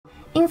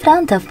In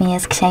front of me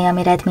is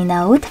XIAOMI Redmi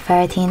Note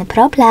 13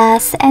 Pro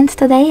Plus, and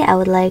today I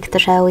would like to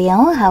show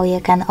you how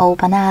you can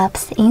open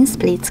apps in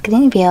split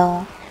screen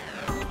view.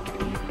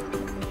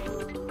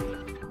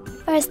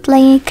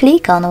 Firstly,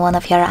 click on one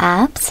of your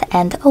apps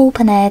and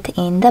open it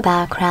in the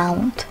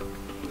background.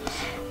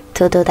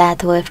 To do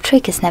that with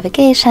trickiest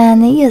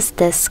navigation, use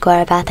this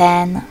square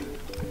button.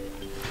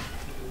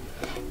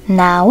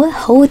 Now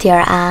hold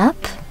your app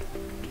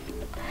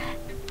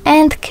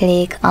and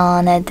click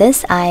on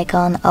this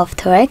icon of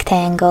two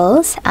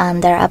rectangles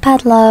under a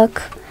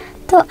padlock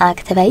to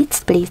activate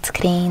split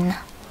screen.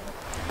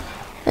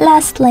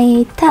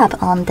 Lastly,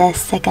 tap on the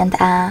second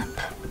app.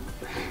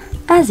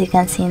 As you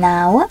can see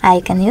now,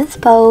 I can use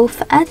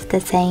both at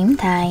the same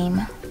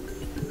time.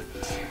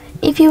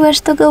 If you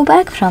wish to go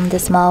back from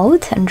this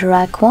mode,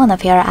 drag one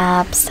of your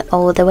apps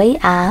all the way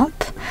up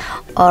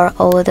or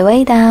all the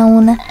way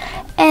down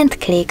and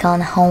click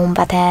on Home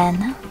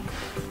button.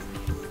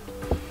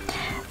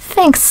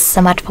 Thanks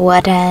so much for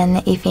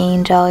watching. If you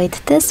enjoyed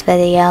this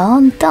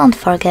video, don't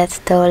forget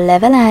to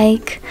leave a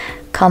like,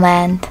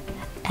 comment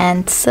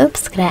and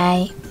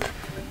subscribe.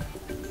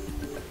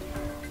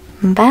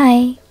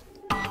 Bye!